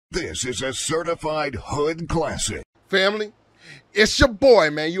This is a certified hood classic. Family, it's your boy,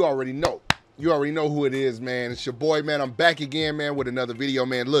 man. You already know. You already know who it is, man. It's your boy, man. I'm back again, man, with another video,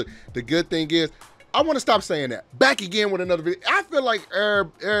 man. Look, the good thing is, I want to stop saying that. Back again with another video. I feel like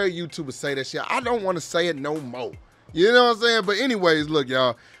every YouTuber say that shit. I don't want to say it no more. You know what I'm saying? But anyways, look,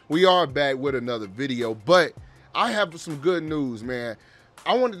 y'all, we are back with another video. But I have some good news, man.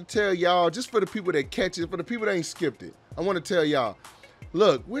 I wanted to tell y'all, just for the people that catch it, for the people that ain't skipped it, I want to tell y'all,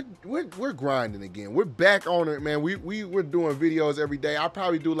 look, we're grinding again. We're back on it, man. We're doing videos every day. I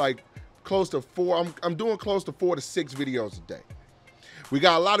probably do like close to 4. I'm doing close to 4 to 6 videos a day. We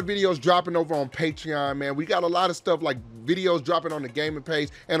got a lot of videos dropping over on Patreon, man. We got a lot of stuff like videos dropping on the gaming page,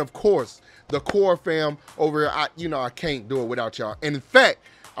 and of course, the core fam over here. I can't do it without y'all. And in fact,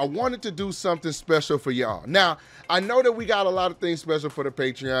 I wanted to do something special for y'all. Now, I know that we got a lot of things special for the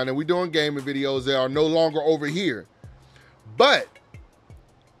Patreon, and we're doing gaming videos that are no longer over here. But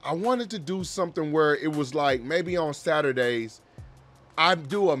I wanted to do something where it was like maybe on Saturdays, I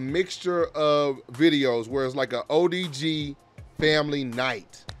do a mixture of videos where it's like an ODG family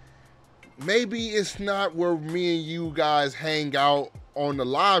night. Maybe it's not where me and you guys hang out on the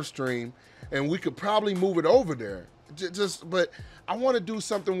live stream, and we could probably move it over there. But I want to do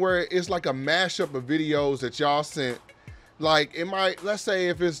something where it's like a mashup of videos that y'all sent. Like it might, let's say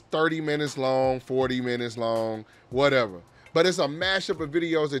if it's 30 minutes long, 40 minutes long, whatever. But it's a mashup of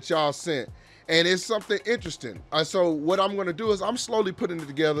videos that y'all sent. And it's something interesting. So what I'm going to do is I'm slowly putting it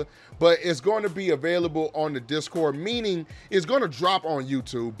together, but it's going to be available on the Discord, meaning it's going to drop on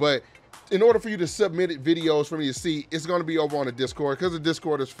YouTube. But in order for you to submit videos for me to see, it's going to be over on the Discord, because the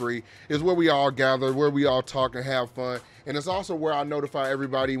Discord is free. It's where we all gather, where we all talk and have fun. And it's also where I notify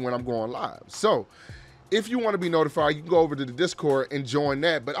everybody when I'm going live. So if you want to be notified, you can go over to the Discord and join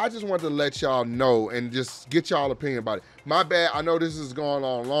that. But I just wanted to let y'all know and just get y'all opinion about it. My bad. I know this is going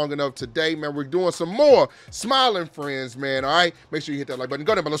on long enough today, man. We're doing some more Smiling Friends, man. All right? Make sure you hit that like button.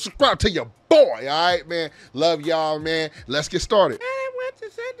 Go down below. Subscribe to your boy. All right, man. Love y'all, man. Let's get started. I want to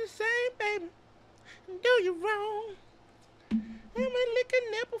say the same, baby. Do you wrong? I'm a lick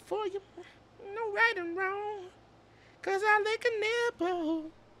a nipple for you. No right and wrong. Cause I lick a nipple.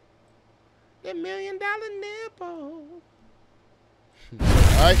 That $1 million nipple. All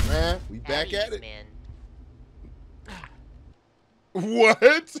right, man. We back at it. Man.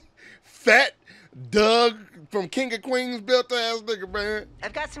 What? Fat Doug from King of Queens built ass nigga, man.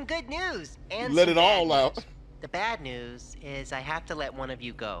 I've got some good news and Let some it all bad out. news. The bad news is I have to let one of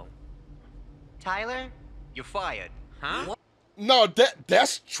you go. Tyler, you're fired. Huh? What? No,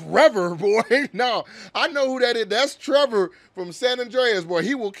 that's Trevor, boy. No, I know who that is. That's Trevor from San Andreas, boy.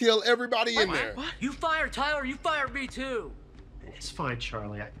 He will kill everybody in there. What? You fired Tyler, you fired me too. It's fine,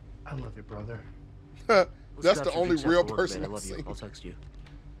 Charlie. I love you, brother. That's the only real person I I've love you. seen. I'll text you.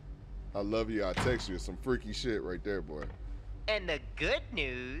 I love you. I text you. Some freaky shit right there, boy. And the good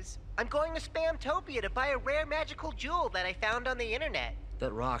news, I'm going to Spamtopia to buy a rare magical jewel that I found on the internet.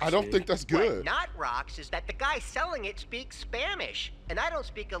 That rocks. I don't dude. think that's good. What not rocks is that the guy selling it speaks Spanish, and I don't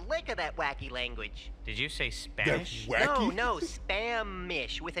speak a lick of that wacky language. Did you say Spanish? That's wacky? No,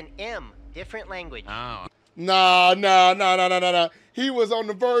 Spamish with an M. Different language. Oh. Nah. He was on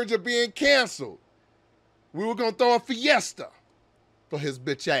the verge of being canceled. We were gonna throw a fiesta for his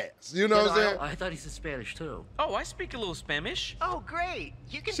bitch ass. You know what I'm saying? I thought he said Spanish too. Oh, I speak a little Spanish. Oh, great.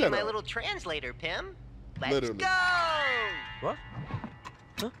 You can Shut be my up. little translator, Pim. Let's Literally. go! What?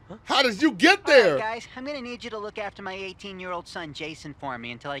 How did you get All there? right, guys, I'm gonna need you to look after my 18-year-old son Jason for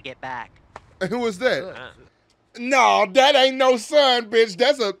me until I get back. And who was that? No, that ain't no sun, bitch.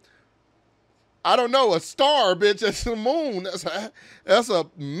 That's I don't know, a star, bitch. That's the moon. That's a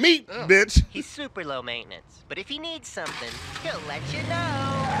meat, bitch. He's super low maintenance, but if he needs something, he'll let you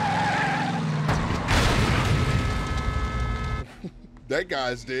know. That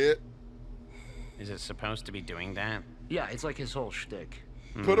guy's dead. Is it supposed to be doing that? Yeah, it's like his whole shtick.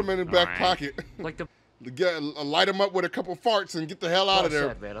 Put him in the back Alright. pocket. Like the Light him up with a couple farts and get the hell out of there.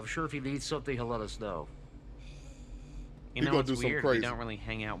 said, man. I'm sure if he needs something, he'll let us know. You We know, gonna it's do some weird. crazy. We don't really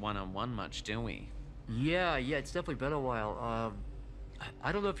hang out one-on-one much, do we? Yeah, it's definitely been a while.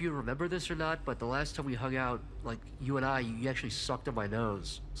 I don't know if you remember this or not, but the last time we hung out, like you and I, you actually sucked on my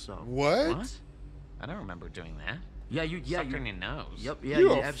nose. So. What? What? I don't remember doing that. Yeah, Sucked on your nose. Yep, yeah, You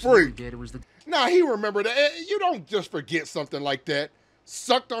you a absolutely freak. did. It was the. Nah, he remembered that. You don't just forget something like that.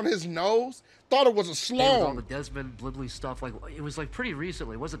 Sucked on his nose. Thought it was a With all sloan. the Desmond Blibbley stuff, like it was like pretty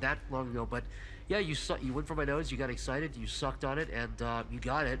recently. It wasn't that long ago, but yeah, you went for my nose. You got excited. You sucked on it, and you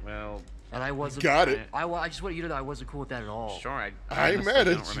got it. Well, And I wasn't. Got it. I just want you to know I wasn't cool with that at all. sure. I ain't honestly mad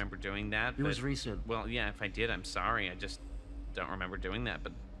at don't you. remember doing that. It was but- recent. Well, yeah. If I did, I'm sorry. I just don't remember doing that.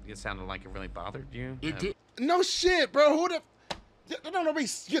 But It sounded like it really bothered you. It did. No shit, bro. Who the? They don't know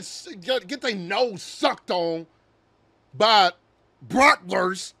get their nose sucked on by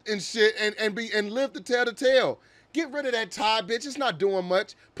bratwurst and shit, and live to tell the tale. Get rid of that tie, bitch. It's not doing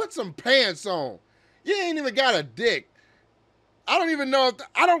much. Put some pants on. You ain't even got a dick. I don't even know if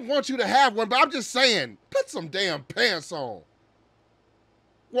I don't want you to have one, but I'm just saying, put some damn pants on.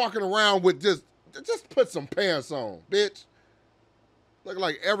 Walking around with just put some pants on, bitch. Look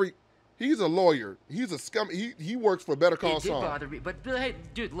like he's a lawyer. He's a scum. He works for Better Call Saul. It did bother me, but hey,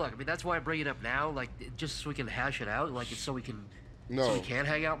 dude, look. I mean, that's why I'm bringing it up now, like just so we can hash it out, like so we can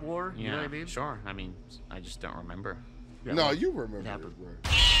hang out more. Yeah, You know what I mean? Sure. I mean, I just don't remember. Yeah, No, well, you remember happened. this,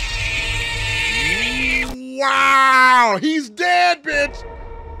 bro. Wow, he's dead, bitch.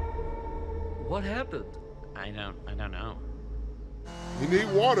 What happened? I don't know. You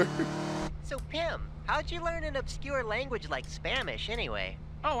need water. So, Pim, how'd you learn an obscure language like Spanish anyway?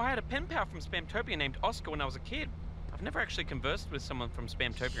 Oh, I had a pen pal from Spamtopia named Oscar when I was a kid. I've never actually conversed with someone from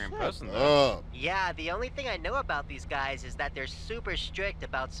Spamtopia in person, though. Yeah, the only thing I know about these guys is that they're super strict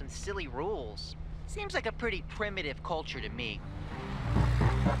about some silly rules. Seems like a pretty primitive culture to me.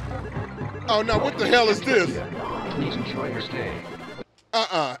 Oh no, what the hell is this? Please enjoy your stay.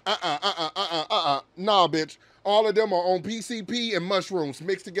 Nah, bitch. All of them are on PCP and mushrooms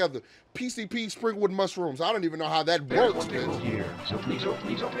mixed together. PCP sprinkled with mushrooms. I don't even know how that works, bitch. Here, so please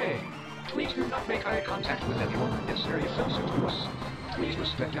obey. Please do not make eye contact with anyone. It's very offensive to us. Please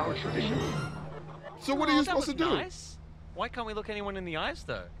respect our tradition. So what are you supposed to do? Nice. Why can't we look anyone in the eyes,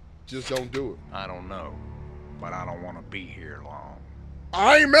 though? Just don't do it. I don't know, but I don't want to be here long.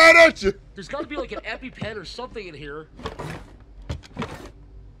 I ain't mad at you. There's got to be like an EpiPen or something in here.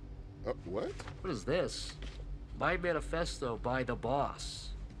 What? What is this? My manifesto by the boss.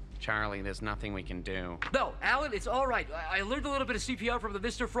 Charlie, there's nothing we can do. No, Alan, it's all right. I learned a little bit of CPR from the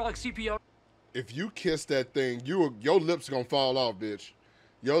Mr. Frog CPR. If you kiss that thing, your lips gonna fall off, bitch.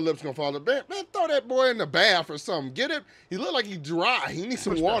 Your lips gonna fall off. Man, throw that boy in the bath or something. Get him. He look like he dry. He needs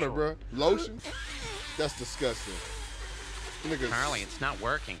some water, bro. Lotion. That's disgusting. Nigga, Charlie, it's not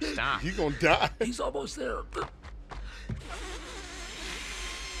working. Stop. he gonna die. He's almost there.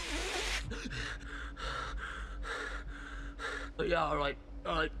 Yeah, all right.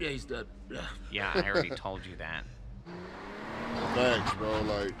 Yeah, he's dead. Yeah, I already told you that. Thanks, bro.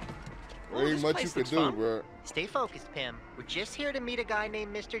 Like, there ain't this much you place can looks do, fun. bro. Stay focused, Pim. We're just here to meet a guy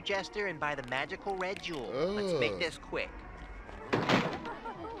named Mr. Jester and buy the magical red jewel. Let's make this quick.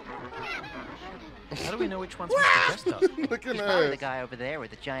 How do we know which one's Mr. Jester? Look at He's probably the that. guy over there with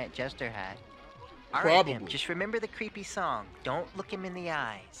the giant jester hat. All right, Probably. Pim, just remember the creepy song. Don't look him in the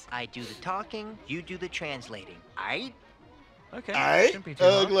eyes. I do the talking, you do the translating. Aight? Okay. Aight, shouldn't be too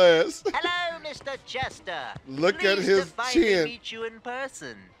hard. glass. Hello, Mr. Jester. Look at Pleased his to finally chin. meet you in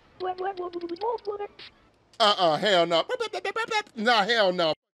person. Hell no. Nah, hell no.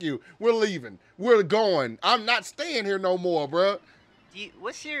 F you. We're leaving. We're going. I'm not staying here no more, bro.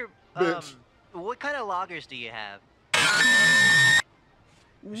 What's your, Bitch. what kind of loggers do you have?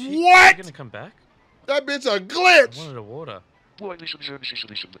 Is she What? gonna come back? That bitch a I glitch. wanted a water.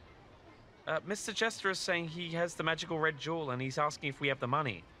 Mr. Jester is saying he has the magical red jewel and he's asking if we have the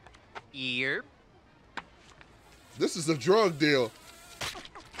money. Yep. This is a drug deal.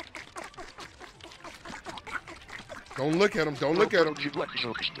 Don't look at him. Don't look at him.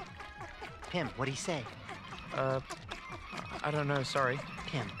 Pim, what'd he say? I don't know, sorry.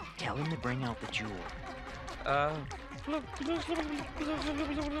 Pim, tell him to bring out the jewel.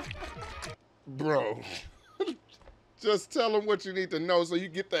 Bro. Just tell him what you need to know so you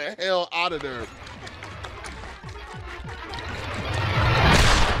get the hell out of there.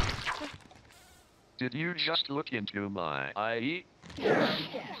 Did you just look into my eye?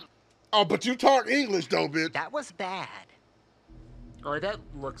 Oh, but you talk English though, bitch. That was bad. All right, that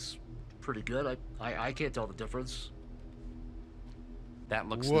looks pretty good. I can't tell the difference. That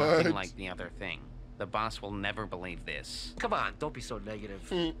looks What? nothing like the other thing. The boss will never believe this. Come on, don't be so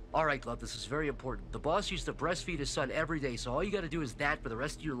negative. All right, Glove, this is very important. The boss used to breastfeed his son every day, so all you got to do is that for the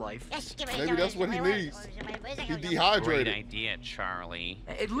rest of your life. Maybe that's what he needs. He Great dehydrated. idea, Charlie.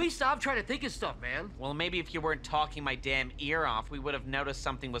 At least I'm trying to think of stuff, man. Well, maybe if you weren't talking my damn ear off, we would have noticed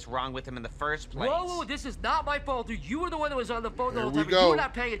something was wrong with him in the first place. Whoa, this is not my fault, dude. You were the one that was on the phone the Here whole we time. and go. You were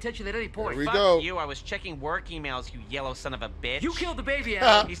not paying attention at any point. Here we Fuck go. you, I was checking work emails, you yellow son of a bitch. You killed the baby,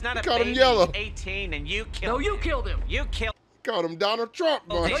 Alan. He's not a Called him baby, yellow. he's 18, and you killed No, him. you killed him. You killed Called him Donald Trump.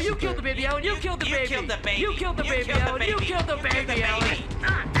 Oh, No, you killed the baby, Alan. You killed the You baby. killed the baby. You killed the You baby, killed the Alan. You baby. killed the You killed the baby, Alan. baby.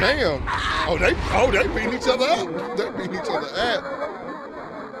 Damn. Oh, they beating each other up. They beating each other up.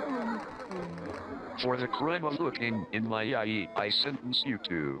 For the crime of looking in my eye, I sentence you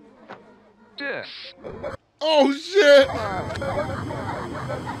to death. Oh shit!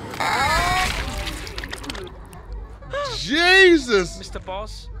 Jesus! Mr.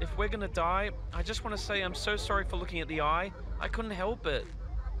 Boss, if we're gonna die, I just want to say I'm so sorry for looking at the eye. I couldn't help it.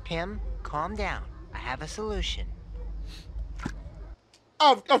 Pim, calm down. I have a solution.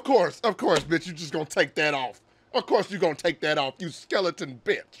 Of course, bitch. You just gonna take that off. Of course you gonna take that off, you skeleton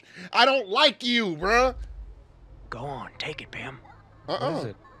bitch. I don't like you, bruh. Go on, take it, Pim. What is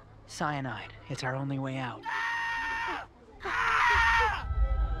it? Cyanide. It's our only way out.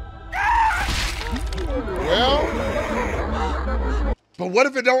 Well, but what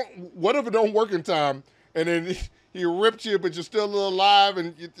if it don't work in time, and then he ripped you, but you're still a little alive,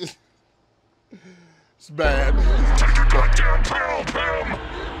 and you just, it's bad.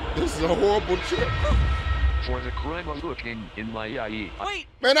 This is a horrible trip. For the crime of looking in my eye. Wait!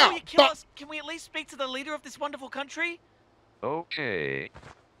 Man, before now, you kill us, can we at least speak to the leader of this wonderful country? Okay.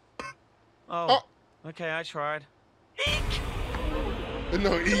 Oh. Okay, I tried. Eek!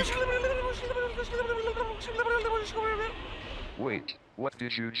 No, eek. Wait, what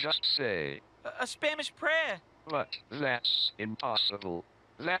did you just say? A Spanish prayer. But that's impossible.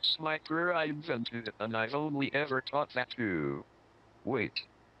 That's my prayer I invented, and I've only ever taught that to. Wait.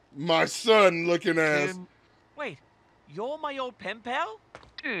 My son looking ass. Tim. Wait, you're my old pen pal?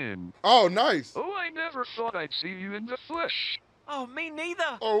 Tim. Oh, nice. Oh, I never thought I'd see you in the flesh. Oh, me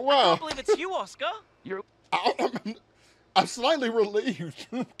neither. Oh, I wow. can't believe it's you, Oscar. I'm slightly relieved.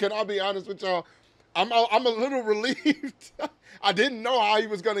 Can I be honest with y'all? I'm a little relieved. I didn't know how he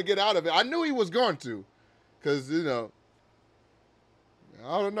was going to get out of it. I knew he was going to, because, you know,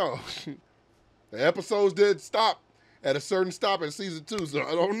 I don't know. The episodes did stop at a certain stop in season 2, so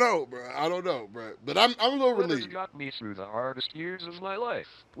I don't know, bro. I don't know, bro. But I'm a little relieved. It got me through the hardest years of my life,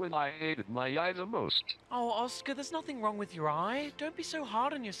 when I hated my eye the most. Oh, Oscar, there's nothing wrong with your eye. Don't be so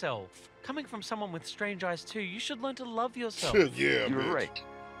hard on yourself. Coming from someone with strange eyes too, you should learn to love yourself. Yeah, You're bitch. right.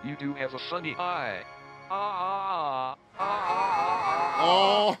 You do have a funny eye. Oh.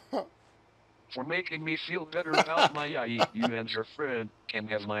 For making me feel better about my eye, you and your friend can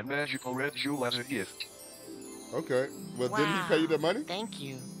have my magical red jewel as a gift. Okay. Well, didn't he pay you the money? Thank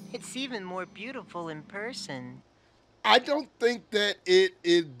you. It's even more beautiful in person. I don't think that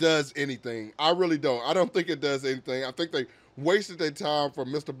it does anything. I really don't. I don't think it does anything. I think they wasted their time for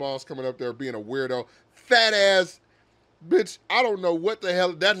Mr. Boss coming up there being a weirdo. Fat ass bitch. I don't know what the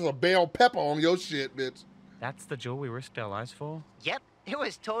hell. That is a bell pepper on your shit, bitch. That's the jewel we risked our lives for? Yep, it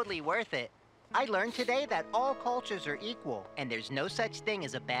was totally worth it. I learned today that all cultures are equal, and there's no such thing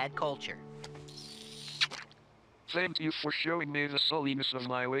as a bad culture. Thank you for showing me the silliness of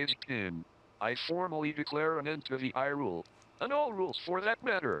my ways, Tim. I formally declare an end to the eye rule. And all rules for that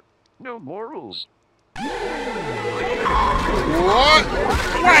matter. No more rules. What?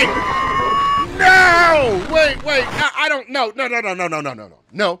 Wait! No! Wait. I don't know. No.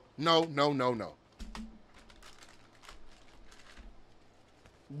 No.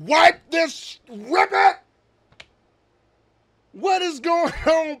 Wipe this, rip it! What is going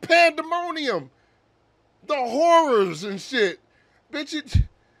on? Pandemonium. The horrors and shit. Bitch,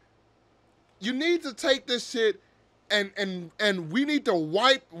 you need to take this shit and we need to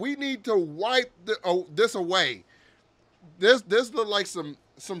wipe this away. This look like some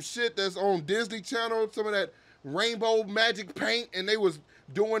shit that's on Disney Channel, some of that rainbow magic paint, and they was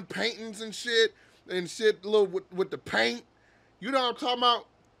doing paintings and shit little with the paint. You know what I'm talking about?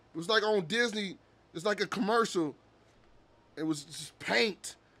 It was like on Disney, it's like a commercial. It was just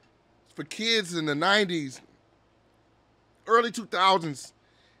paint for kids in the 90s, early 2000s.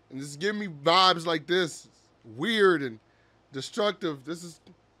 And this is giving me vibes like this. Weird and destructive. This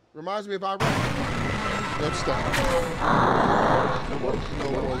reminds me of Iraq. Let's stop.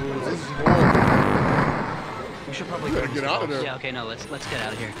 This is horrible. We should probably get out of there. Yeah, okay, no, let's get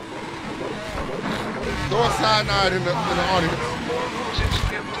out of here. Throw a cyanide in the audience.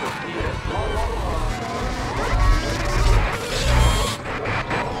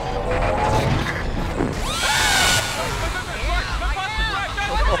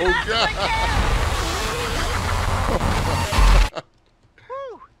 Oh, God.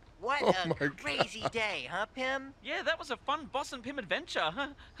 Whew, what Oh a my crazy day, huh, Pim? Yeah, that was a fun Boss and Pim adventure.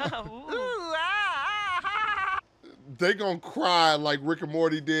 Ooh. They gonna cry like Rick and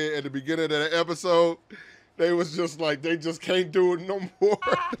Morty did at the beginning of the episode. They was just like, they just can't do it no more.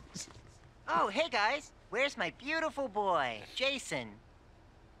 Oh, hey guys, where's my beautiful boy, Jason?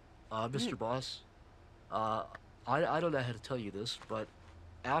 Mr. Boss, I don't know how to tell you this, but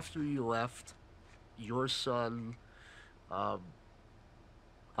after you left, your son,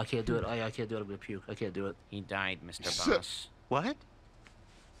 I can't do it. I can't do it. I'm gonna puke. I can't do it. He died, Mr. Boss. What?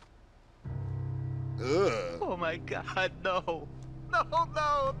 Ugh. Oh my God, no. No,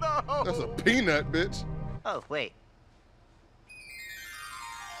 no, no. That's a peanut, bitch. Oh, wait.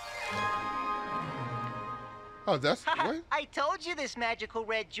 Oh, that's what? I told you this magical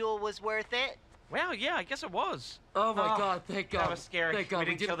red jewel was worth it. Wow, yeah, I guess it was. Oh my God! Thank God. That was scary. Thank God. We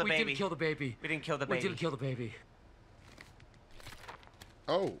didn't kill the We baby. didn't kill the baby. We didn't kill the We baby. didn't kill the baby.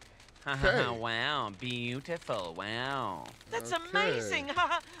 Oh. Okay. Wow, beautiful. Wow. That's Okay. amazing.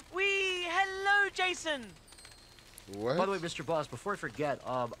 Hello, Jason. What? By the way, Mr. Boss, before I forget,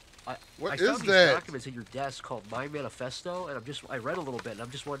 I What I is found these that? documents in your desk called My Manifesto, and I read a little bit, and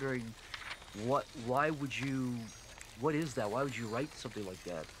I'm just wondering, why would you, what is that? Why would you write something like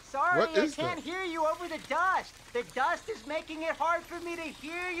that? Sorry, What I is can't that? hear you over the dust. The dust is making it hard for me to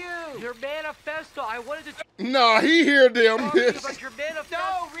hear you. Your manifesto. I wanted to Nah, he hear them, talk to you bitch. about your manifesto.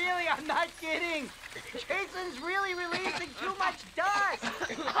 No, really, I'm not kidding. Jason's really releasing too much dust.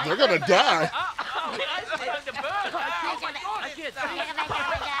 They're gonna die. Oh, my eyes are starting to burn. Oh, my God. I can't.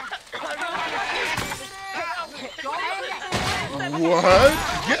 What?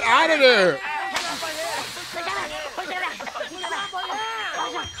 Get out of there.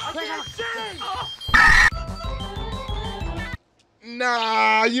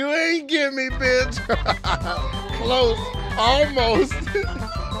 Nah, you ain't get me, bitch. Close. Almost.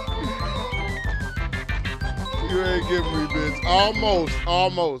 You ain't get me, bitch. Almost.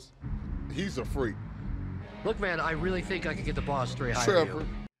 Almost. He's a freak. Look, man, I really think I could get the boss to hire Trevor. you.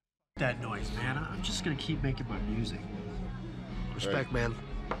 That noise, man. I'm just gonna keep making my music. Respect, man.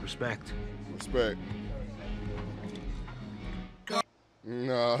 Respect. Respect.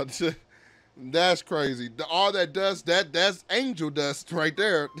 No, that's crazy. All that dust, that's angel dust right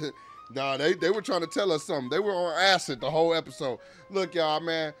there. Nah, they were trying to tell us something. They were on acid the whole episode. Look, y'all,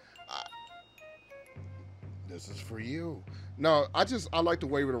 man. This is for you. No, I like to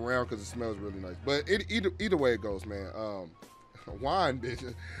wave it around because it smells really nice. But either way it goes, man. Wine,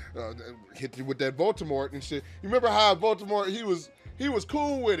 bitch, hit you with that Voldemort and shit. You remember how Voldemort, he was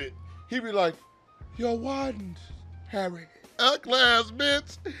cool with it. He'd be like, "Your wand, Harry." Class,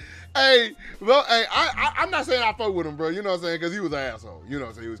 bitch. Hey, well, hey, I'm not saying I fuck with him, bro. You know what I'm saying? Because he was an asshole. You know what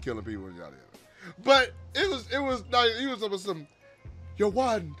I'm saying? He was killing people and yada yada. But it was like he was some your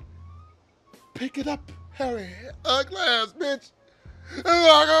wand. Pick it up, Harry. Class, bitch. I'm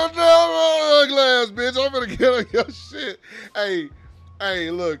not gonna tell glass, bitch. I'm gonna get on your shit.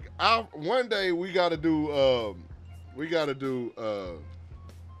 Hey, look. One day we gotta do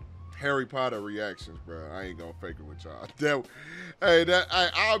Harry Potter reactions, bro. I ain't gonna fake it with y'all.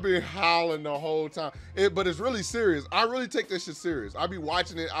 I'll be howling the whole time. But it's really serious. I really take this shit serious. I be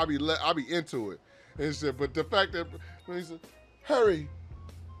watching it. I be into it and shit. But the fact that when he said, "Harry,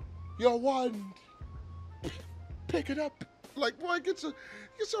 your wand, pick it up," like, boy, get your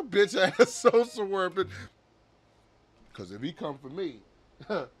bitch ass so somewhere. But because if he come for me,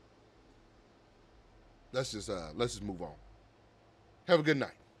 let's just move on. Have a good night.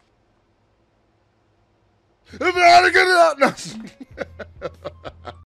 If I had to get it out, no.